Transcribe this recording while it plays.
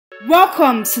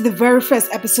Welcome to the very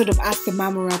first episode of Ask the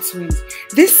Mamora Twins.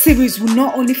 This series will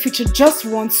not only feature just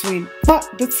one twin,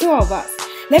 but the two of us.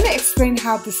 Let me explain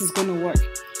how this is going to work.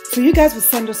 So you guys will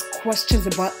send us questions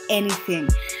about anything,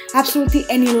 absolutely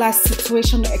any life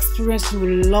situation or experience you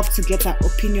would love to get our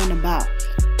opinion about.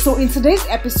 So in today's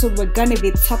episode, we're going to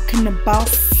be talking about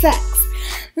sex.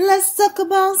 Let's talk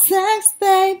about sex,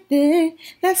 baby.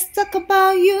 Let's talk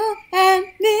about you and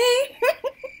me.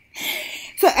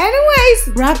 So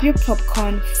anyways, grab your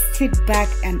popcorn, sit back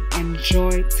and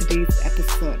enjoy today's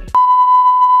episode.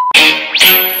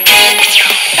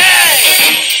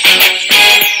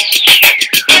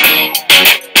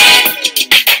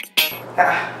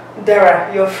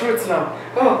 Dara, your fruits now.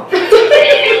 Oh.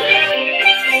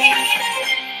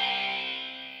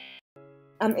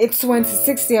 I'm a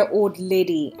 26-year-old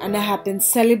lady and I have been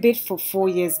celibate for 4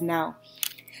 years now.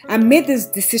 I made this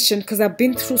decision because I've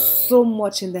been through so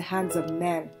much in the hands of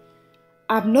men.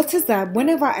 I've noticed that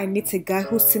whenever I meet a guy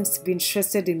who seems to be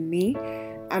interested in me,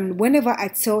 and whenever I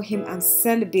tell him I'm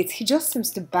celibate, he just seems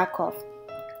to back off.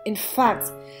 In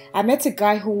fact, I met a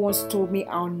guy who once told me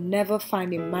I'll never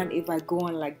find a man if I go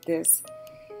on like this.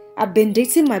 I've been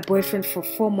dating my boyfriend for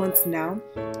 4 months now,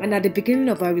 and at the beginning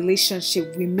of our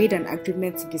relationship, we made an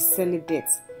agreement to be celibate.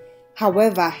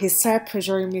 However, he started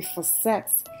pressuring me for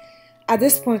sex. At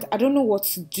this point, I don't know what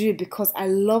to do because I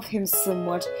love him so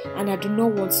much and I do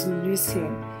not want to lose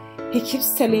him. He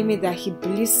keeps telling me that he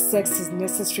believes sex is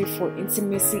necessary for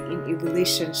intimacy in a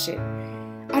relationship.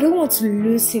 I don't want to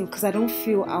lose him because I don't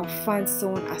feel I'll find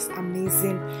someone as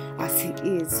amazing as he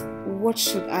is. What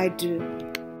should I do?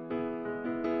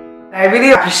 I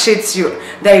really appreciate you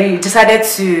that you decided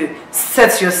to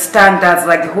set your standards,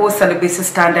 like the whole celibacy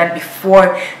standard,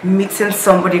 before meeting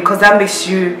somebody, because that makes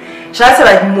you, should I say,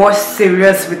 like more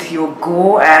serious with your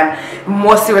goal and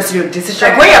more serious with your decision.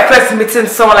 Like when you're first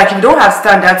meeting someone, like if you don't have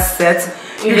standards set,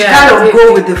 you kind of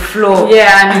go with the flow.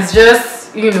 Yeah, and it's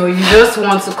just, you know, you just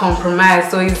want to compromise.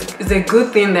 So it's a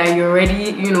good thing that you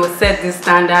already, you know, set this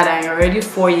standard and you're already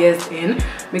 4 years in.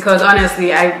 Because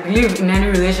honestly, I believe in any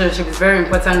relationship, it's very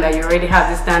important that you already have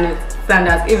the standards.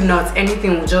 If not,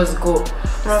 anything will just go.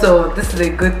 So this is a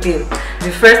good thing.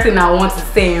 The first thing I want to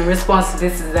say in response to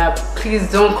this is that please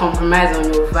don't compromise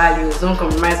on your values. Don't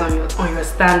compromise on your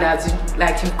standards.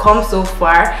 Like you've come so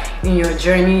far in your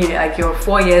journey, like you're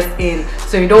 4 years in.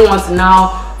 So you don't want to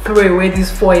now throw away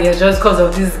these 4 years just because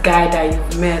of this guy that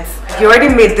you've met. You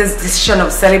already made this decision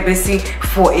of celibacy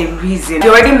for a reason. You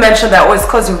already mentioned that, oh, it's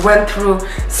because you went through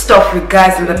stuff with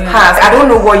guys in the past. I don't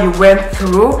know what you went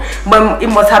through, but it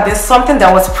must have been something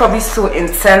that was probably so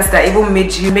intense that even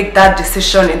made you make that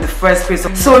decision in the first place.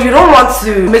 So you don't want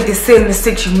to make the same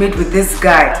mistake you made with this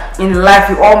guy. In life,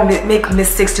 we all make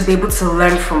mistakes to be able to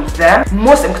learn from them.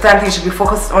 Most important thing you should be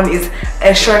focused on is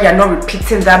ensuring you're not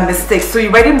repeating that mistake. So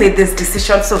you already made this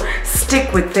decision, so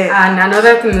stick with it. And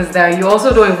another thing is that you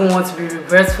also don't even want to be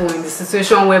regretful in the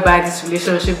situation whereby this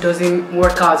relationship doesn't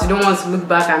work out. You don't want to look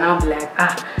back and now be like,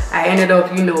 I ended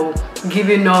up, you know,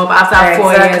 giving up after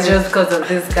 4 years just because of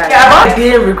this guy. Yeah, about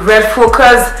being regretful,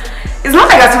 because it's not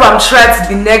like as if I'm trying to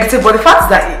be negative, but the fact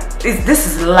is that this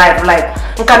is life. Like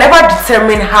you can never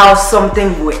determine how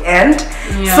something will end.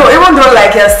 So even though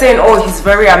like you're saying, oh, he's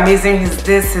very amazing, he's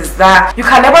this, he's that, you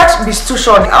can never be too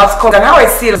sure on the outcome. And how I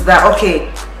see it is that,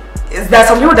 okay, there are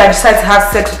some people that decide to have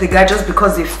sex with a guy just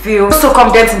because they feel so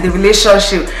confident in the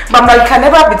relationship. But you can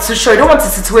never be too sure. You don't want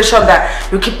a situation that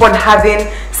you keep on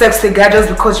having sex with a guy just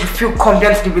because you feel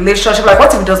confident in the relationship. Like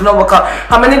what if it does not work out?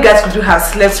 How many guys could you have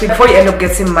slept with before you end up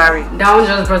getting married? Dahun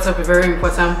just brought up a very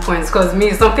important point, because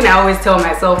me, something I always tell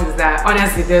myself is that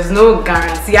honestly there's no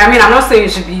guarantee. I mean, I'm not saying you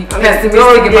should be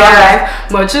pessimistic about life,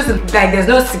 but just like there's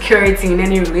no security in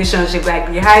any relationship.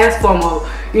 Like the highest form of,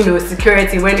 you know,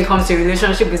 security when it comes to a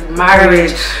relationship is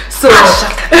marriage. So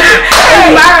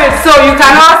marriage, so you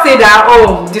cannot say that,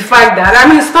 oh, the fact that, I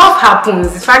mean, stuff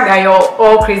happens. The fact that you're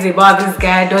all crazy about this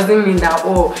guy doesn't mean that,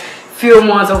 oh, few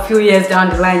months or few years down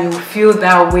the line you feel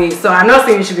that way. So I'm not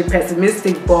saying you should be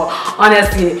pessimistic, but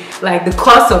honestly, like the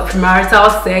cost of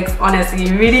premarital sex, honestly,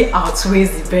 it really outweighs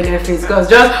the benefits, because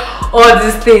just all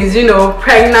these things, you know,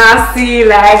 pregnancy,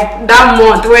 like that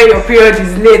month where your period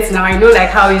is late now, you know,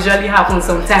 like how it usually happens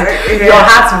sometimes. Your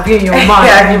heart will be in your mouth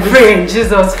and you're praying,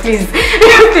 Jesus, please,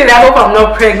 I hope I'm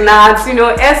not pregnant. You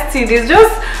know, STDs,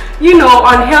 just, you know,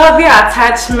 unhealthy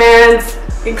attachments,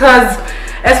 because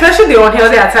especially the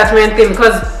unhealthy attachment thing,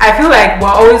 because I feel like we're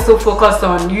always so focused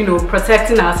on, you know,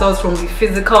 protecting ourselves from the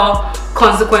physical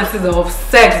consequences of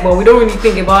sex, but we don't really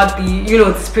think about the, you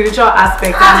know, the spiritual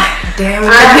aspect and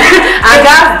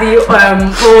that's the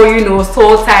whole, you know,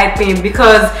 soul side thing.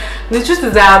 Because the truth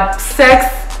is that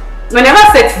sex whenever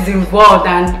sex is involved,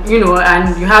 and you know,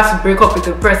 and you have to break up with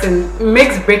a person, it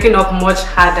makes breaking up much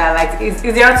harder. Like it's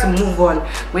easier to move on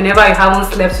whenever you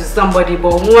haven't slept with somebody,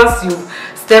 but once you've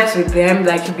slept with them,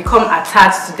 like you become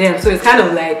attached to them. So it's kind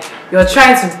of like you're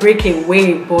trying to break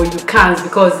away, but you can't,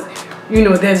 because you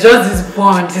know there's just this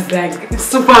bond. It's like it's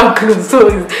super close,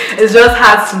 so it's just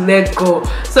hard to let go.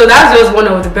 So that's just one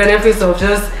of the benefits of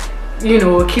just, you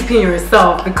know, keeping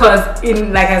yourself, because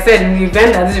in, like I said, in the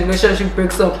event that this relationship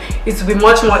breaks up, it will be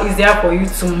much more easier for you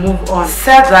to move on.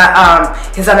 Said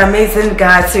that he's an amazing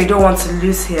guy, so you don't want to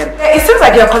lose him. It seems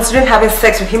like you're considering having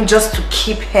sex with him just to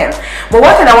keep him, but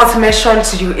one thing I want to mention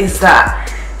to you is that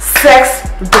sex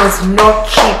does not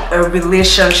keep a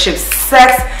relationship.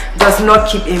 Sex does not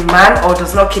keep a man or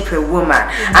does not keep a woman.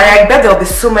 And I bet there will be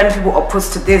so many people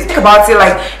opposed to this. Think about it,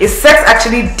 like if sex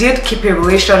actually did keep a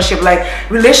relationship, like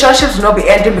relationships will not be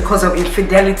ending because of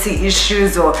infidelity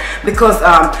issues or because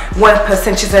one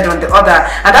person cheated on the other.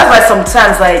 And that's why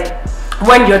sometimes, like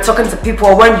when you're talking to people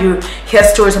or when you hear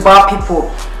stories about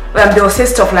people, they'll say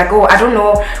stuff like, oh, I don't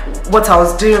know what I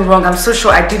was doing wrong, I'm so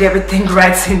sure I did everything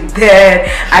right in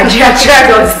there, I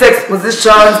tried all the sex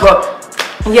positions, but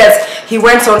yes, he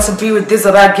went on to be with this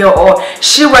other girl, or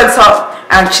she went up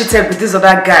and cheated with this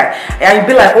other guy, and you'd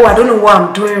be like, oh, I don't know what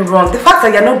I'm doing wrong. The fact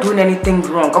that you're not doing anything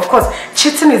wrong. Of course,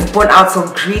 cheating is born out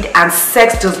of greed, and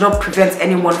sex does not prevent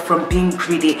anyone from being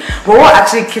greedy. But what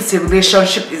actually keeps a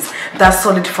relationship is that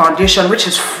solid foundation, which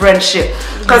is friendship.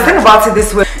 Because think about it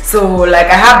this way. So like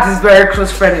I have this very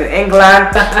close friend in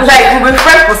England. Like we've been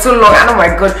friends for so long, and oh my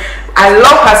god, I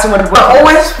love her so much. We're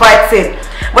always fighting.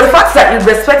 But the fact is that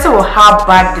irrespective of how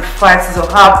bad the fight is or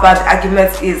how bad the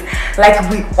argument is, like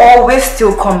we always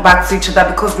still come back to each other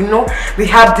because we know we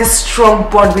have this strong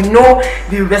bond. We know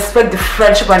we respect the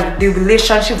friendship and the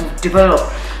relationship we've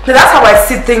developed. So that's how I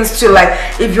see things too. Like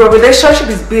if your relationship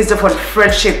is based upon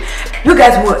friendship, you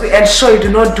guys will ensure you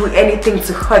do not do anything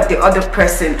to hurt the other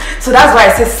person. So that's why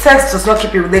I say sex does not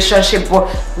keep a relationship, but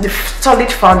the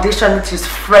solid foundation, which is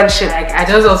friendship. Like I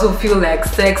just also feel like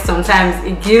sex sometimes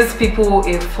it gives people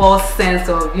a false sense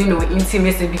of, you know,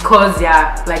 intimacy because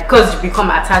because you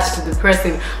become attached to the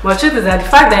person. But the truth is that the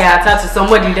fact that you're attached to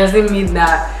somebody doesn't mean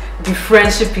that the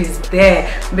friendship is there,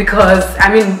 because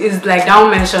I mean it's like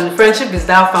Dahun mentioned, friendship is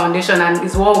that foundation and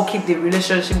is what will keep the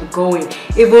relationship going.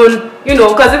 Even, you know,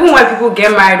 because even when people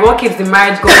get married, what keeps the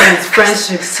marriage going is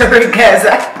friendship. Sorry guys,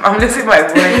 I'm losing my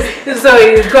voice. So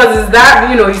because it's that,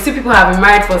 you know, you see people have been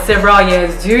married for several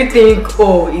years. Do you think,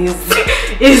 oh,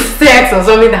 is sex or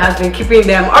something that has been keeping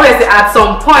them? Obviously at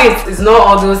some point it's not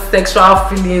all those sexual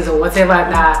feelings or whatever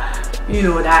that, you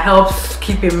know, that helps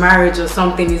keep a marriage or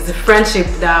something. Is the friendship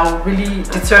that will really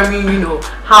determine, you know,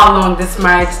 how long this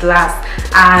marriage lasts.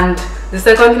 And the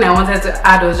second thing I wanted to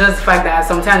add was just the fact that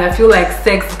sometimes I feel like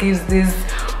sex gives this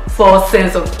false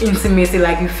sense of intimacy,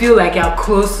 like you feel like you're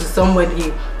close to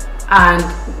somebody, and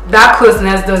that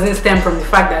closeness doesn't stem from the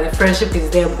fact that the friendship is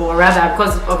there, but rather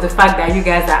because of the fact that you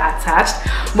guys are attached.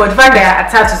 But the fact that you're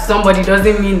attached to somebody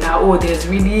doesn't mean that, oh, there's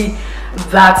really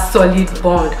that solid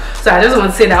bond. So I just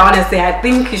want to say that honestly, I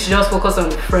think you should just focus on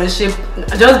the friendship,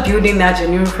 just building that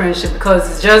genuine friendship,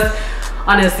 because it's just,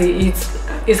 honestly,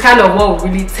 it's kind of what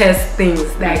really tests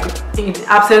things. Like in the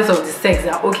absence of the sex,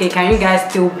 that okay, can you guys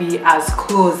still be as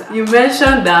close? You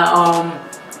mentioned that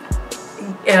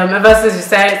ever since you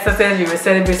started your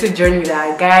celibacy journey,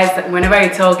 that guys, whenever you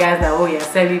tell guys that, oh, you're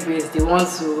celibate, they want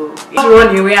to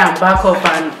run away and back up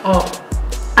and up.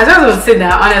 I just want to say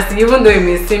that honestly, even though it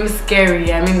may seem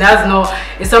scary, I mean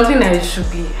it's something that you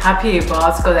should be happy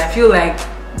about, because I feel like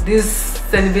this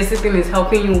celibacy thing is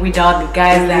helping you weed out the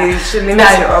guys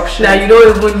that you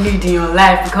don't even need in your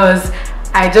life. Because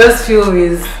I just feel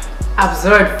it's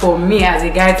absurd for me as a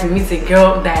guy to meet a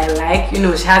girl that I like, you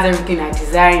know, she has everything I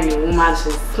desire in a woman.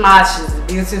 She's smart, she's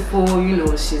beautiful, you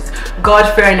know, she's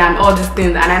God-fearing and all these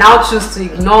things, and I now choose to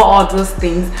ignore all those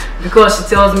things because she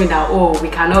tells me that, oh, we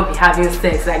cannot be having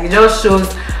sex. Like it just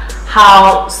shows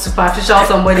how superficial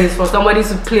somebody is, for somebody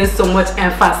to place so much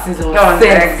emphasis on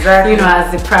sex, exactly, you know, as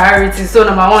the priority. So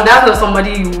number one, that's not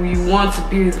somebody you want to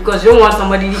be with, because you don't want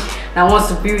somebody that wants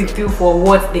to be with you for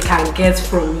what they can get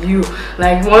from you.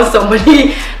 Like you want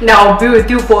somebody that will be with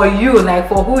you for you, like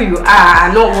for who you are,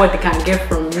 and not what they can get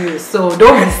from you. So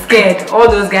don't be scared.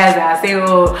 All those guys that are saying,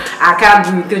 oh, I can't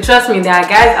be with you, trust me, there are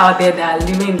guys out there that are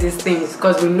living these things,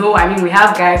 because we know, I mean, we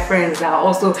have guy friends that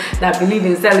also that believe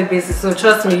in celibacy. So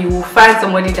trust me, you will find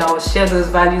somebody that will share those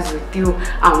values with you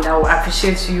and that will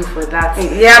appreciate you for that.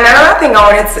 Yeah, and another thing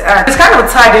I wanted to add, it's kind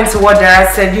of tied into what Dara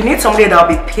said. You need somebody that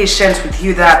will be patient with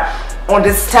you, that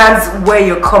understands where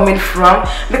you're coming from,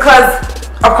 because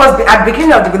of course at the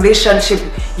beginning of the relationship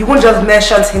you won't just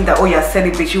mention to him that, oh, you're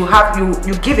celibate.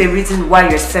 You give a reason why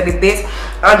you're celibate,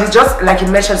 and it's just like you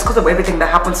mentioned, it's because of everything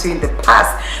that happened to you in the past.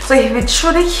 So if he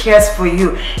truly cares for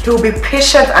you, he will be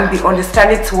patient and be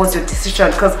understanding towards your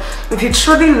decision, because if he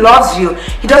truly loves you,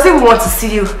 he doesn't want to see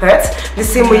you hurt the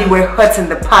same way you were hurt in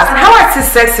the past. And how I see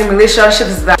sex in relationships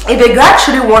is that if a guy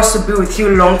truly wants to be with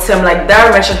you long term, like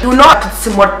Darren mentioned, do not put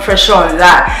too much pressure on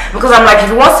that, because I'm like, if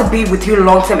he wants to be with you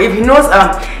long term, if he knows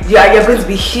you're going to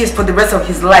be his for the rest of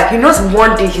his life, he knows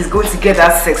one day he's going to get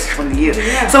that sex from you.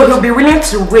 So he'll be willing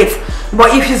to wait.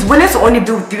 But if he's willing to only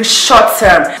be with you short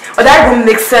term, or that even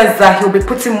makes sense that he'll be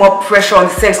putting more pressure on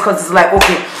sex, because it's like,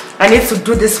 okay, I need to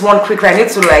do this one quickly, I need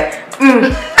to like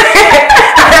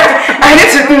I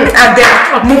need to and then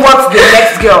move on to the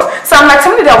next girl. So I'm like,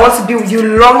 somebody that wants to be with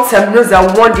you long term knows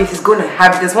that one day he's gonna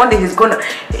have this, one day he's gonna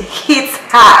hit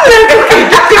hard.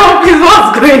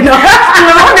 What's going on?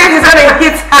 One day he's gonna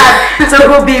hit hard. So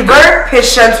he'll be very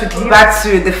patient with you. Back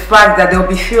to the fact that there'll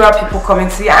be fewer people coming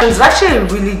to you, and it's actually a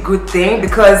really good thing,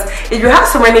 because if you have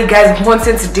so many guys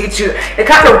wanting to date you, it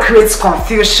kind of creates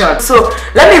confusion. So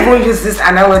let me even use this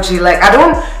analogy. Like, I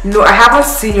don't know, I haven't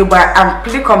seen you, but I'm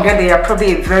pretty confident that you're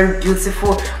probably a very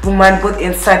beautiful woman, both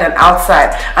inside and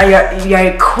outside, and you're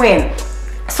a queen.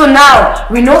 So now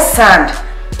we know sand.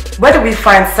 Where do we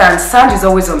find sand? Sand is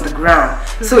always on the ground,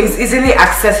 so it's easily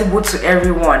accessible to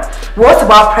everyone. What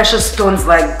about precious stones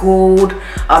like gold,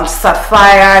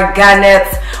 sapphire, garnet,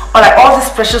 or like all these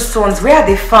precious stones? Where are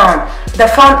they found? They're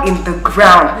found in the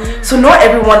ground. So not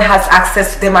everyone has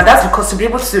access to them, and that's because to be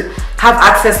able to have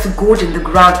access to gold in the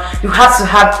ground, you have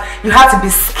to be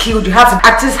skilled. You have to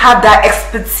at least have that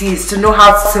expertise to know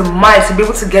how to mine, to be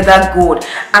able to get that gold.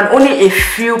 And only a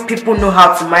few people know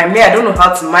how to mine. Me, I don't know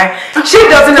how to mine. She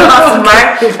doesn't know how to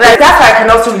mine. Like, that's why I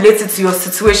can also relate it to your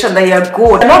situation, that you're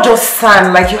gold, not just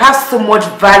sand. Like, you have so much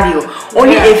value.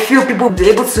 Only a few people will be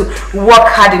able to work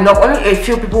hard enough. Only a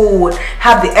few people would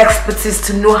have the expertise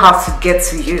to know how to get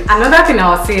to you. Another thing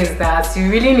I would say is that you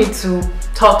really need to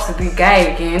talk to the guy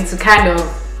again to kind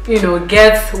of, you know,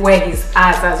 get where he's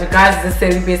at as regards the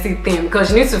celibacy thing,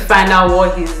 because you need to find out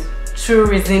what his true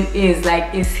reason is.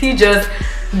 Like, is he just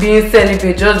being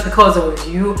celibate just because of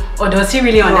you, or does he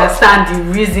really understand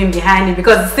the reason behind it?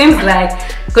 Because it seems like,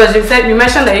 because you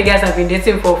mentioned that you guys have been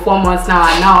dating for 4 months now,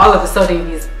 and now all of a sudden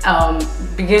he's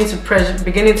beginning to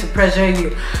pressure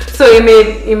you. So it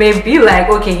may be like,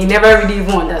 okay, he never really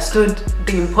even understood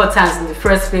the importance in the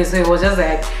first place, so it was just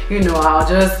like, you know, I'll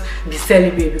just be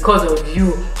celibate because of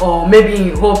you, or maybe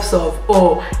in hopes of,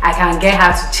 oh, I can get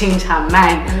her to change her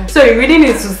mind. So you really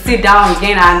need to sit down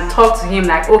again and talk to him,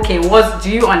 like, okay, what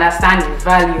do you understand the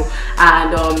value,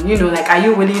 and you know, like, are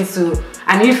you willing to,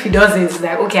 and if he doesn't, it's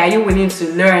like, okay, are you willing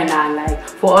to learn, and like,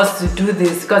 for us to do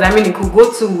this? Because I mean, it could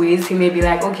go 2 ways. He may be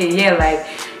like, okay, yeah, like,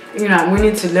 you know, I'm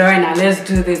willing to learn and let's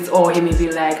do this, or he may be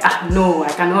like, ah, no, I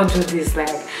cannot do this, like,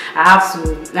 I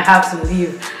have to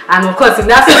leave. And of course, in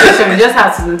that situation, you just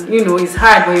have to, you know, it's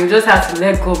hard, but you just have to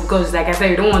let go, because like I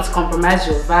said, you don't want to compromise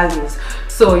your values.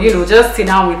 So, you know, just sit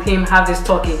down with him, have this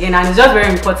talk again. And it's just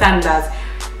very important that,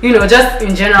 you know, just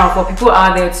in general, for people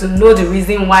out there to know the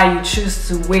reason why you choose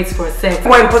to wait for sex.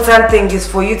 One important thing is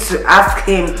for you to ask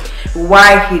him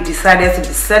why he decided to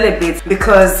be celibate,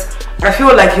 because I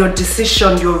feel like your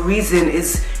decision, your reason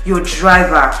is your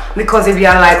driver. Because if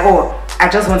you're like, oh, I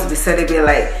just want to be celibate,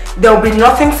 like, there will be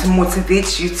nothing to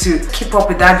motivate you to keep up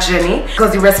with that journey,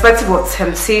 because irrespective of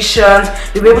temptations,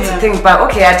 you'll be able to think back,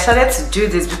 okay, I decided to do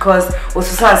this because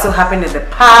so and so happened in the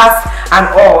past and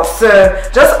all. So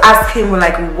just ask him,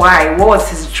 like, why? What was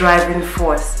his driving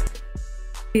force?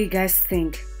 What do you guys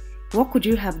think? What could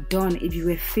you have done if you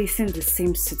were facing the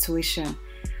same situation?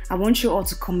 I want you all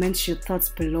to comment your thoughts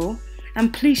below.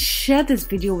 And please share this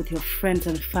video with your friends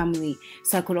and family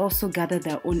so I could also gather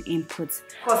their own inputs.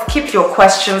 Of course, keep your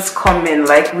questions coming.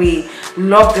 Like, we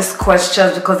love these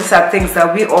questions because these are things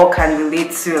that we all can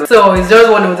relate to. So it's just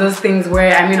one of those things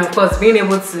where, I mean, of course, being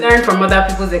able to learn from other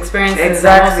people's experiences.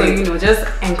 Exactly. And also, you know, just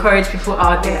encourage people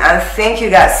out there. And thank you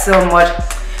guys so much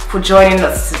for joining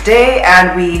us today,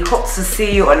 and we hope to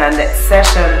see you on our next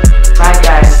session. Bye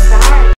guys. Bye.